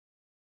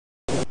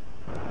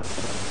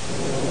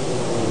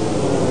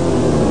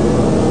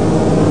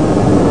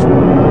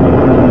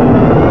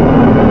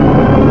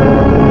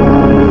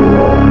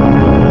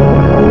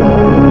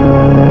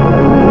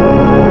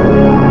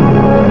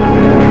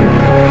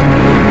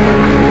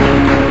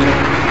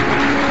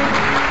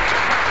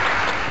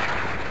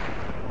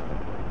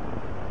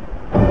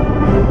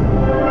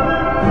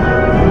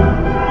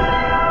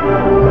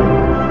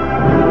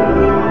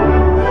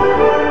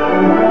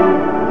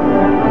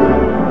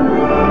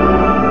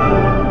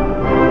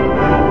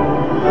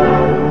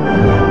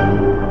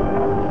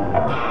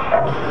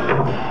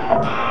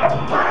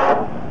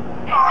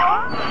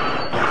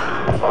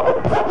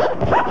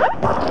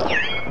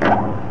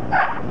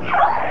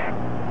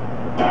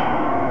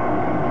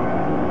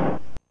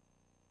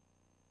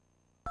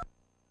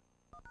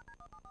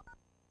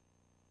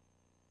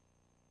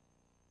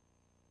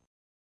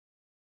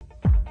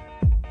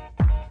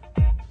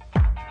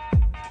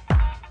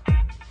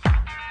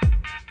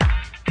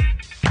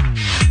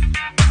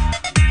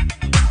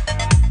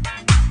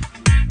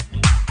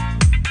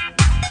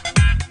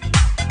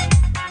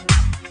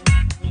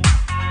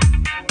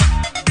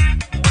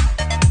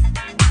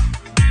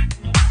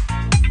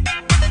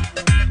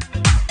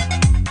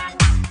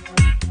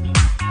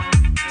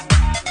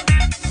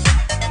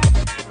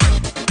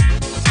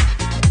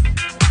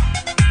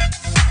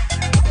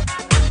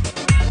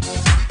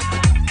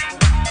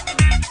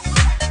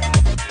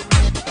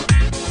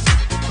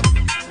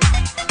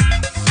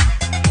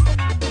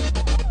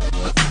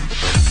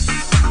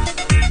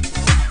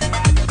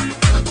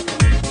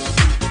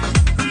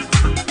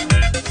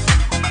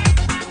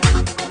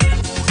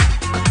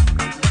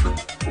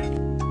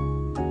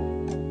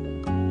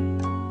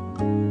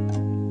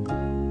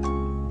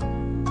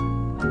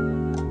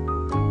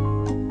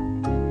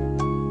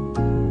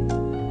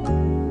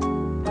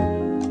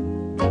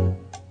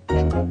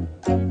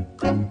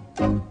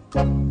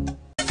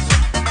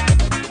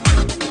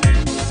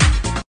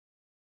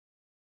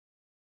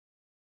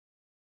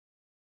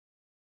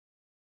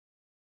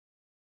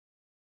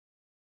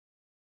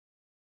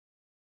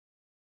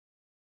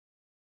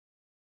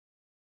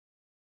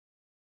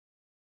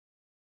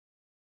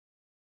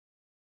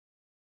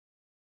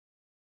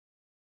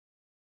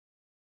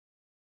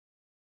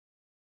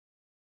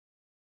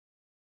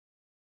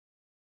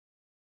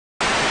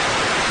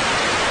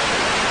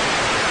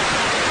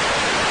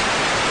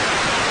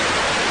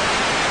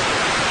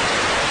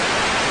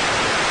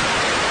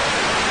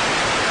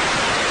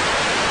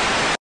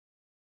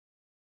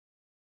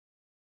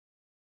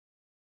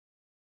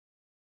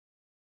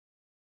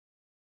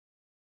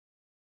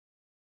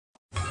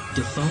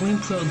The following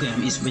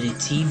program is rated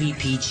TV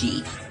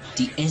PG.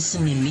 The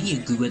SNM Media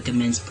Group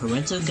recommends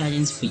parental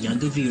guidance for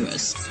younger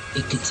viewers.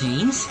 It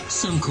contains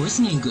some coarse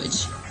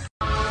language.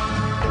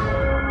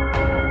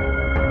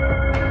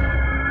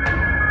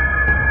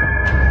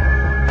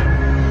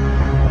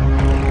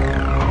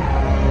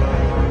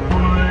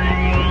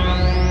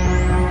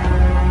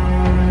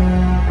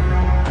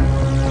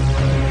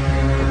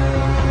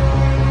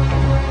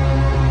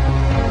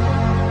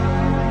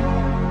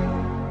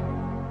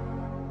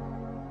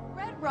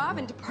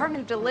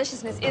 Department of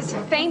Deliciousness is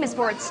famous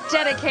for its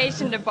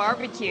dedication to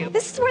barbecue.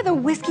 This is where the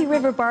Whiskey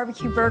River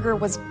Barbecue Burger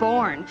was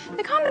born.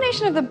 The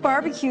combination of the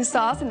barbecue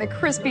sauce and the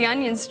crispy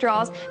onion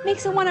straws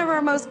makes it one of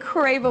our most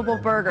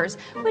craveable burgers,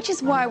 which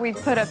is why we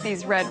put up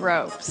these red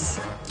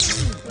ropes.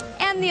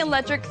 And the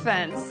electric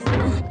fence.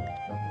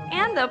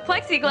 And the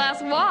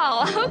plexiglass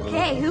wall.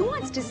 Okay, who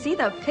wants to see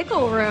the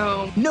pickle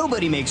room?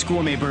 Nobody makes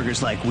gourmet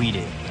burgers like we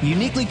do.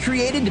 Uniquely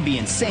created to be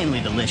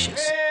insanely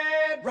delicious.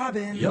 Red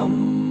Robin.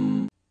 Yum.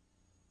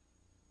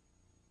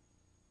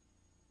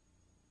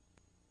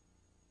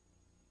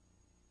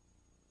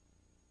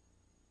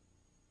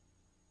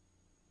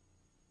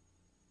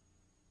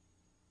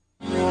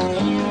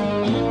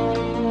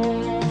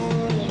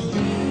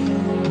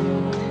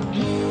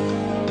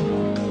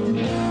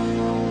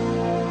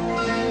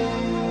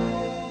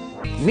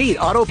 Need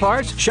auto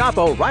parts? Shop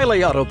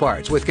O'Reilly Auto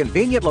Parts. With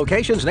convenient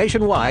locations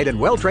nationwide and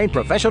well-trained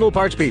professional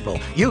parts people,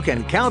 you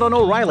can count on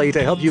O'Reilly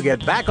to help you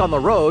get back on the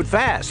road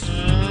fast.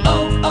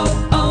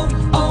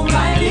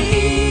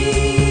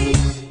 O'Reilly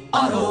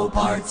Auto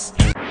Parts.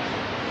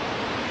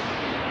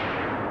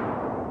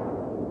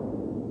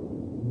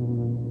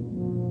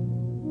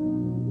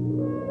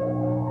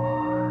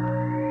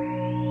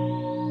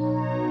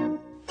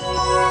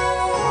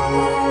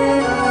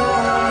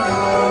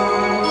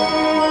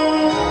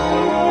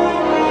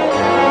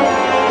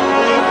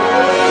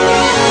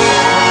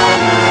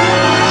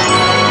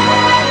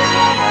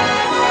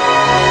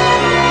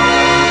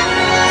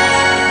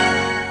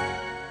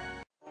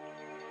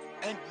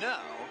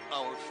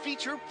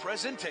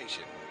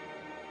 Presentation.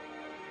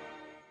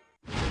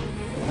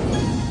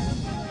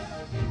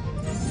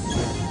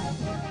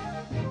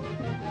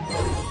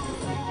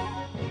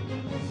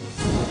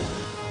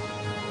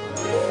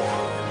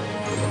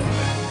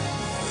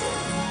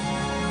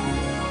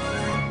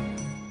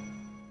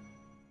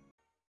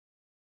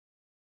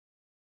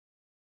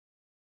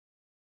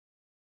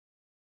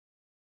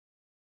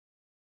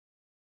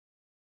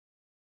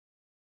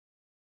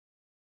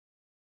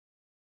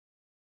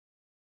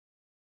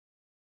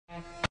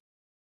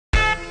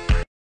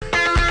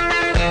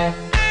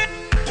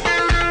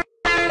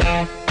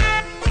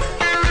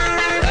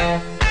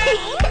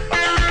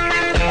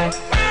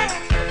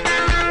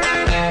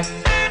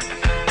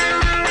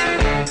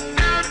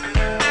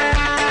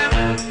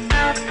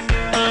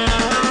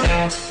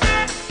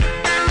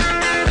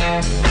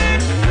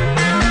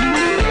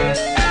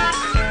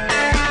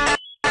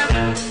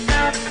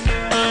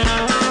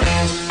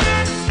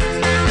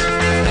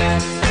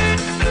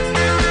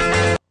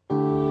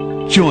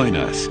 Join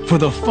us for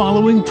the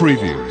following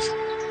previews.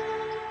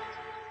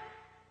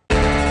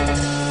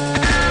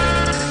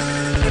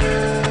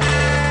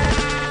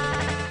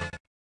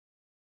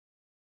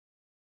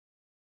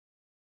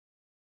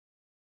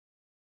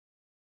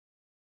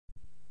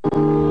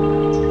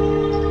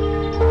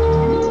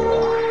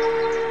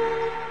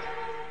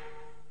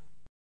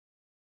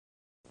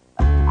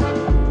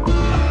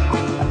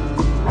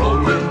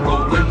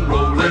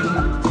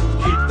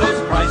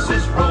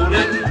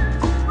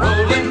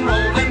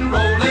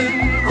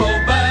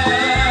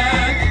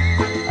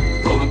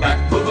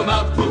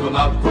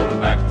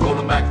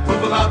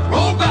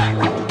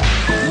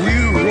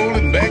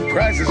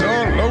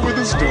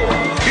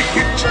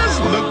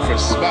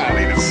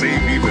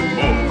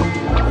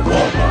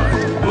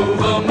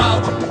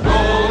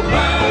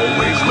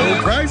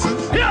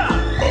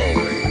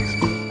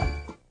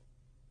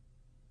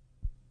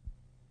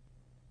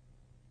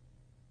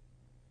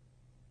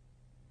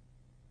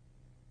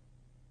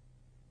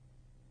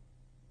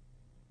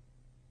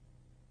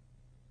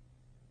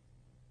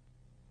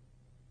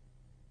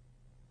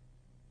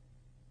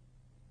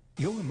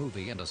 Your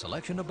movie and a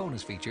selection of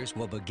bonus features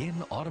will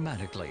begin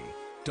automatically.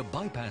 To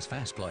bypass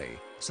Fast Play,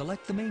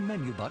 select the main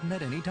menu button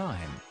at any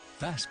time.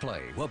 Fast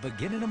Play will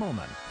begin in a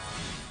moment.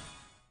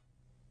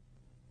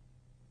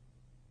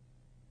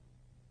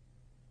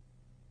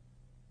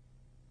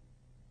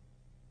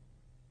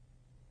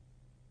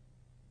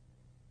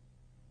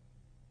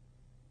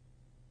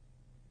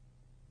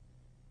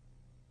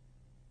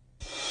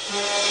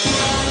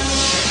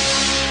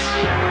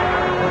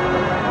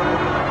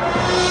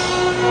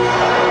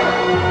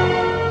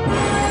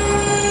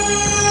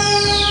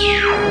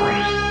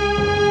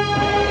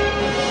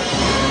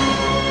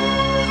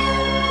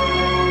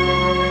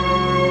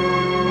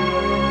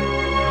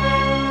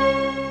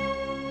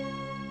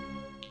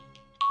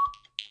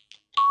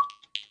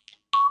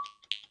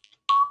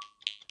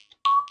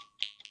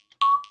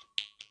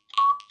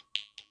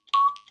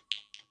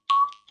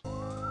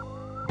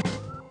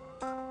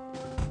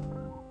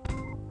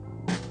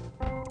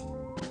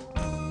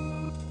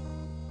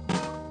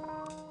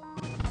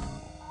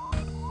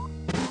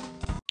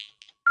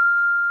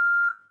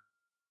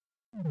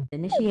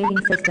 Initiating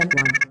System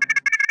 1.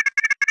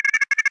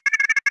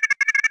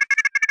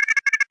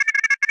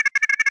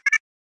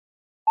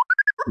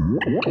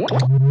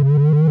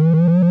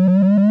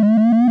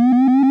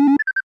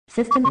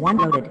 System 1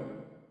 loaded.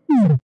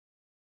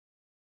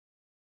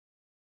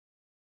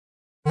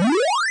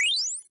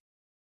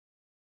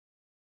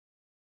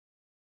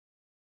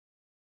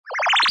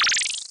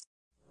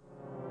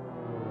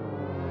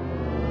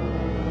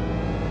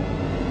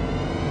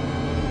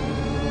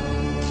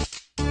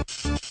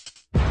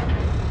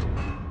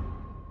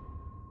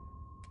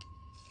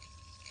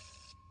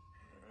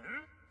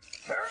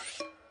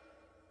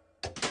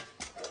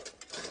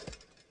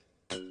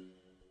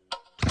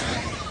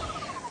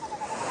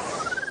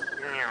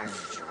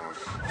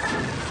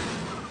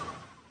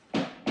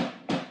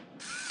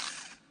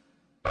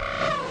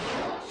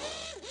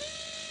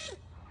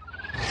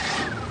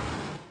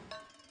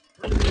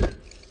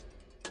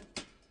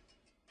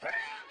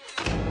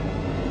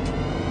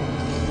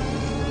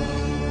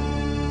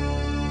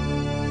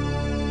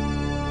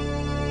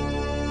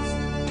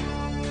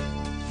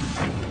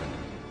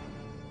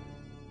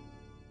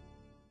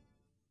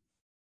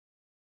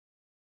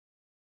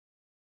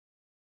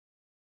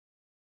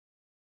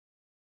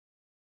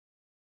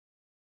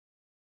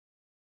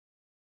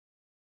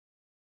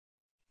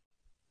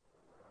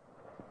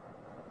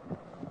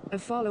 A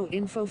follow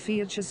info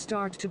feature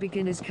start to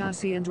begin is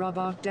Cassie and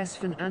Robot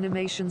Desfin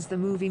Animations the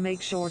movie.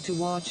 Make sure to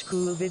watch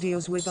cool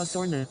videos with us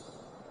or not.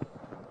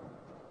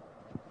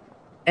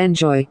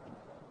 Enjoy.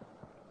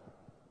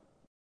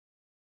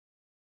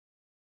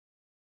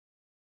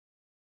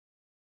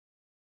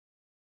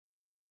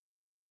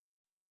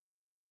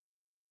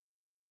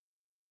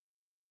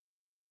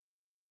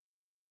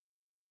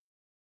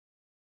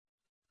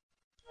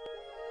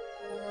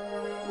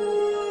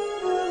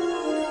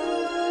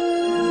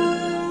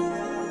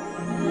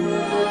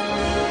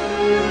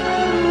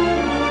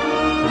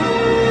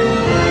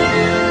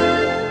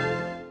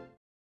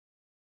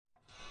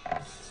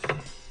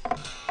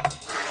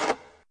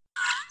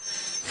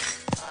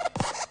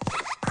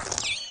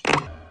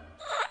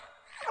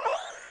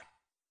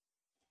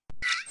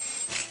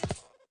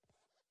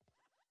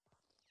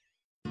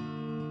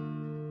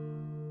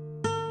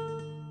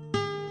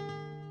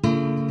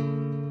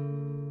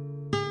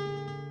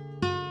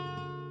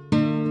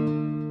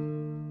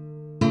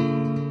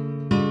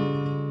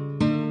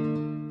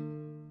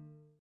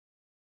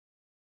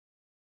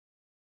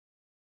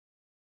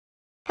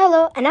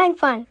 Hello, and I'm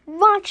fun.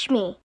 Watch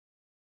me.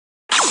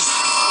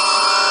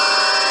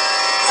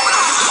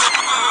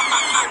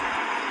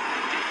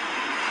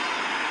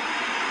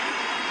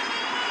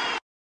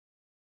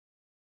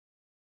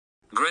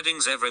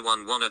 Greetings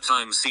everyone, wanna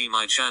time see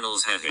my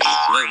channels heavy.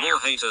 No more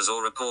haters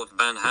or report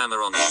ban hammer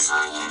on you.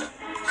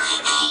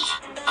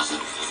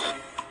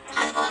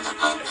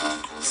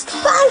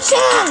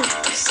 Function!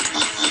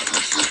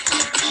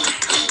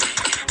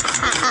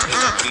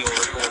 Your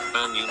report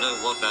ban, you know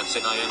what that's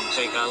it, I am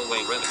take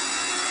away red.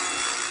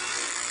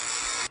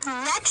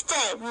 Next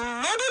day,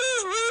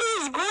 nobody's video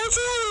is going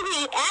to be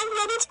and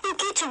Reddit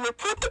Spooky to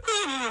report the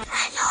preview.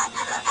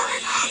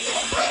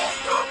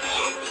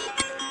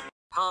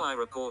 How I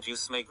report you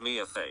smake me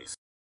a face.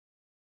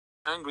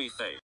 Angry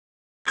face.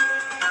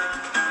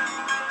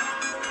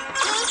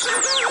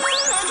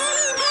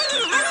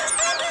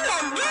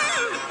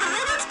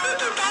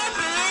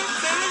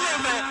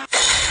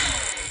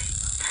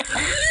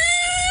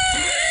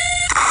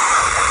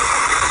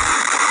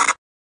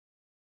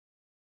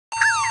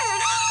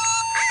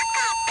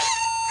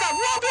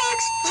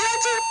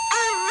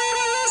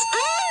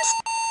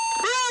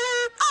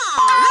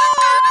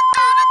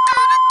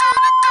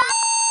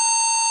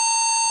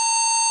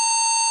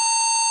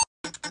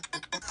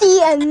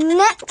 The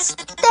next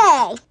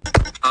day.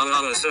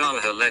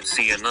 Let's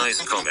see a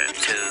nice comment.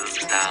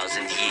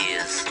 2,000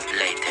 years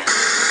later.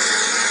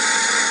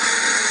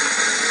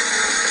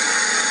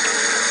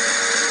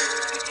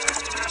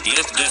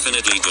 Yep,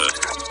 definitely good.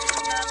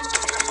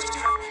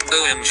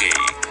 OMG.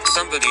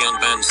 Somebody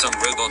unban some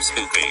robot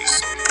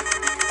spookies.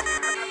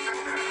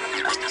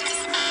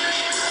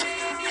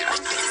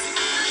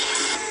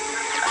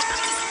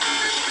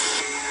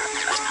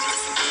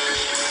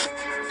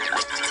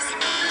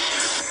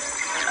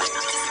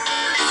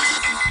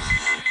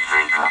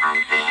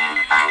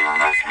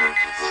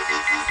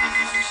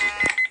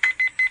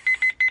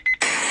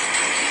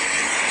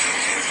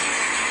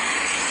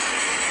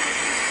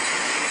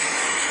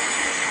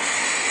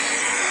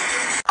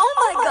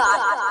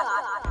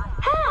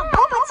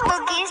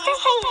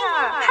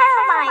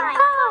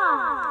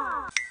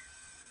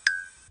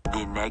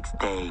 The next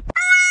day.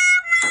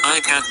 I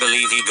can't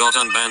believe he got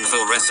unbanned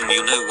for resin.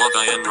 You know what,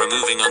 I am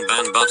removing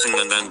unban button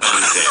and then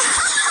banned him.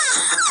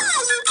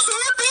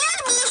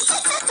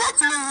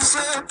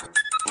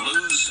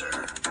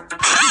 Loser.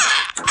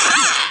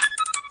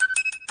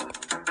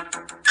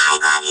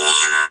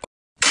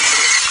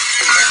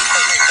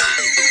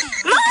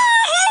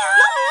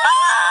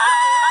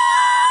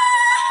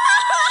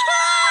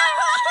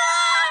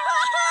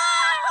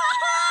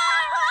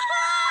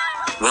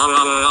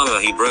 Wow.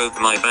 hammer, he broke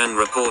my ban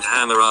report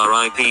hammer,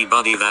 RIP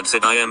buddy, that's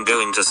it, I am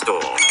going to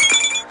store.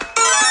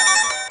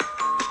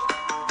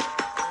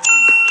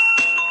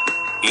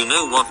 You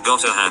know what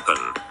gotta happen?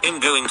 I'm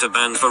going to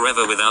ban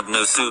forever without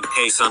no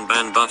suitcase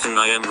unban button,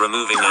 I am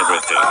removing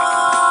everything.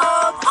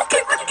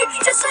 Okay, what did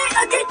you just say?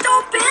 Okay,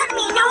 don't ban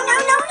me. No, no,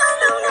 no, no,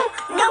 no, no.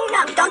 No,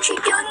 no, don't you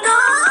do no.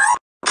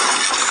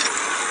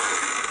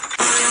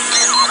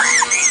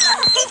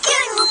 He's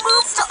getting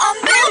removed to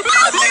unban.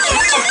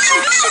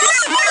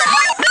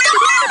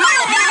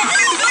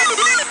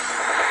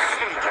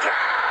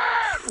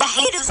 The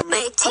haters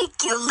may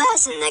take your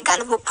lesson. They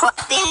gotta report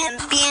them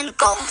being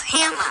gold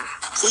hammer.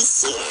 He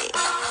said.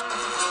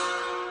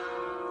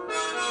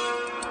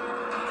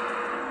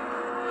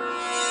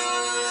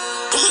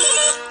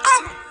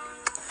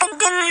 And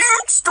the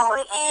next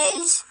story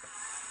is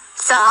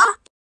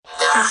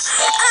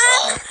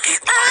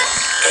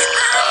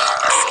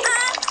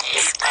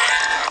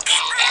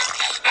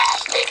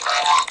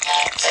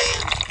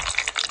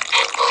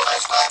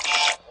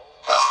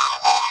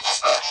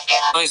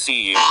I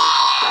see you.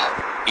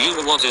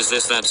 You, what is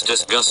this? That's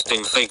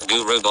disgusting fake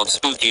goo robot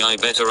spooky. I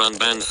better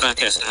unban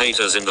fattest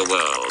haters in the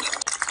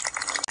world.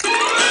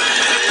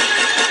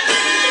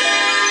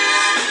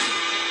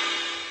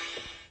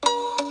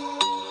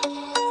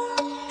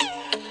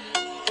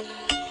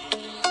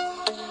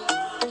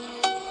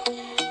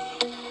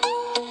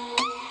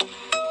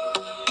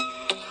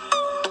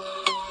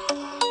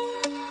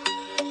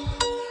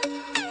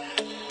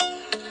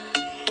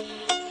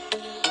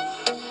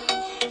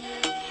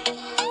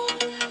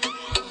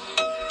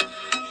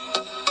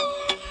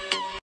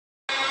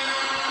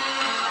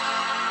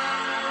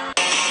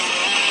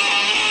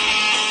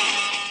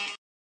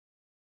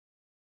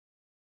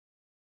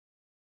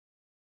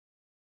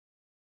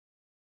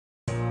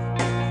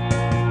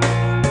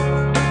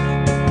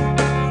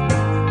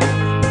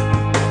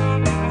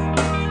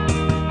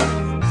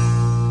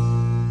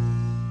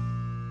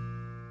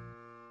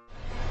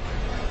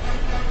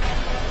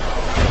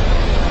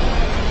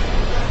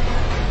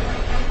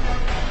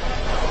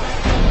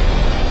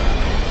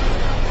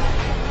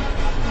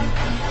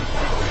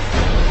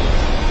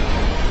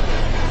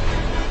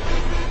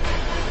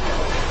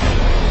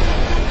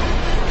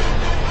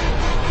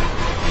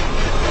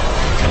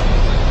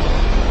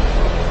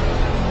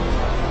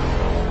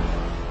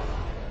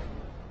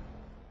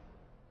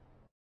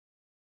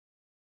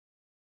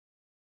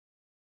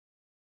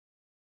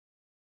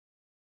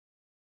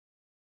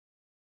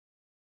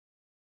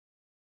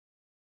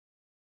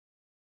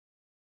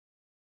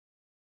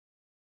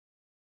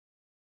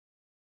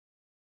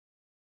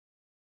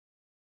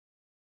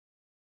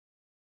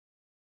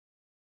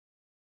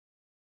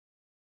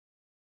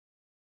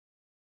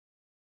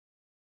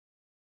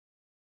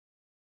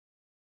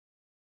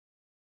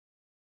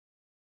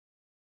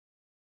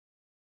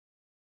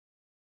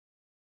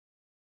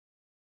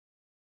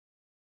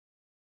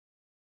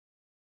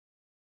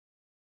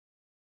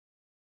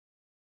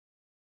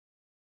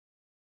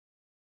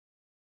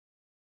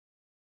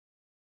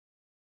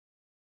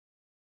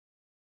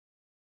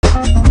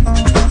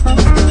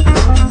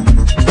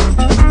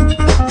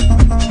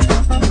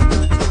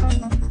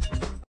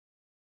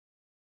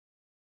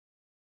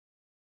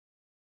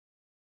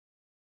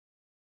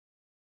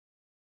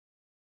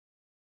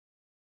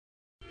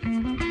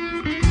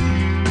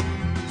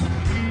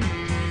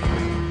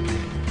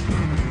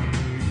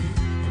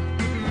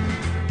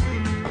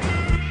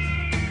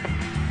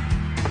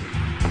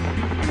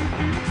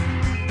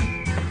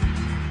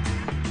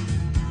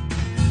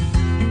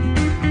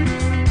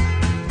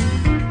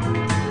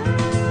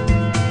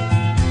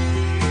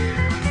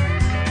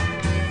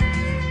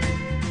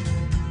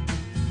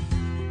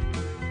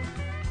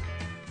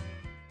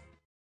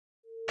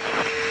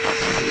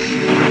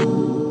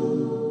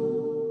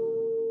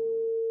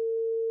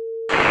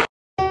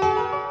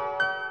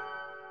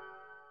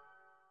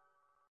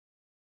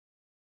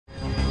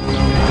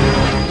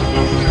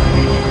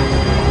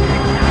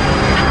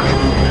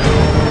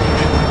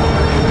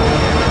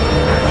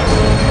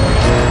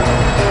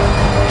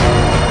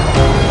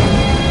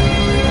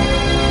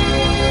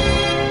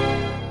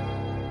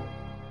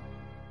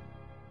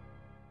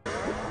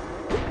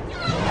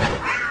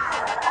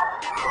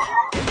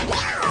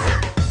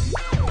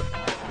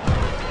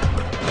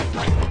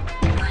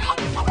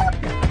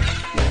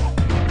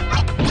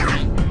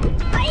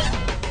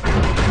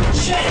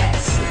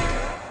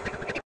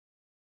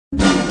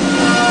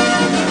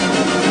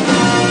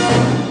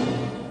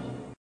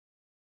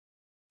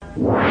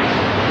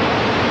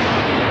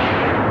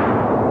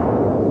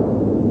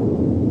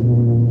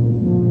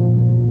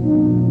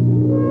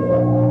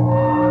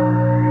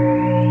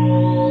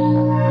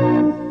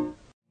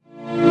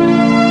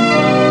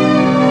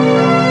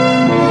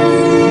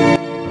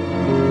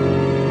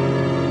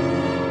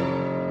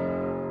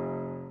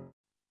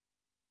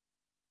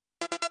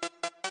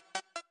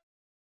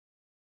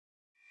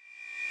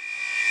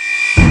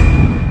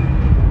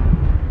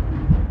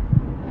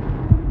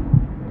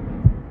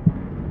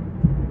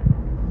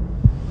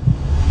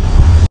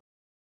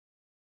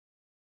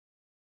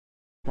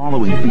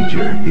 following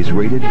feature is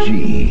rated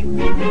G.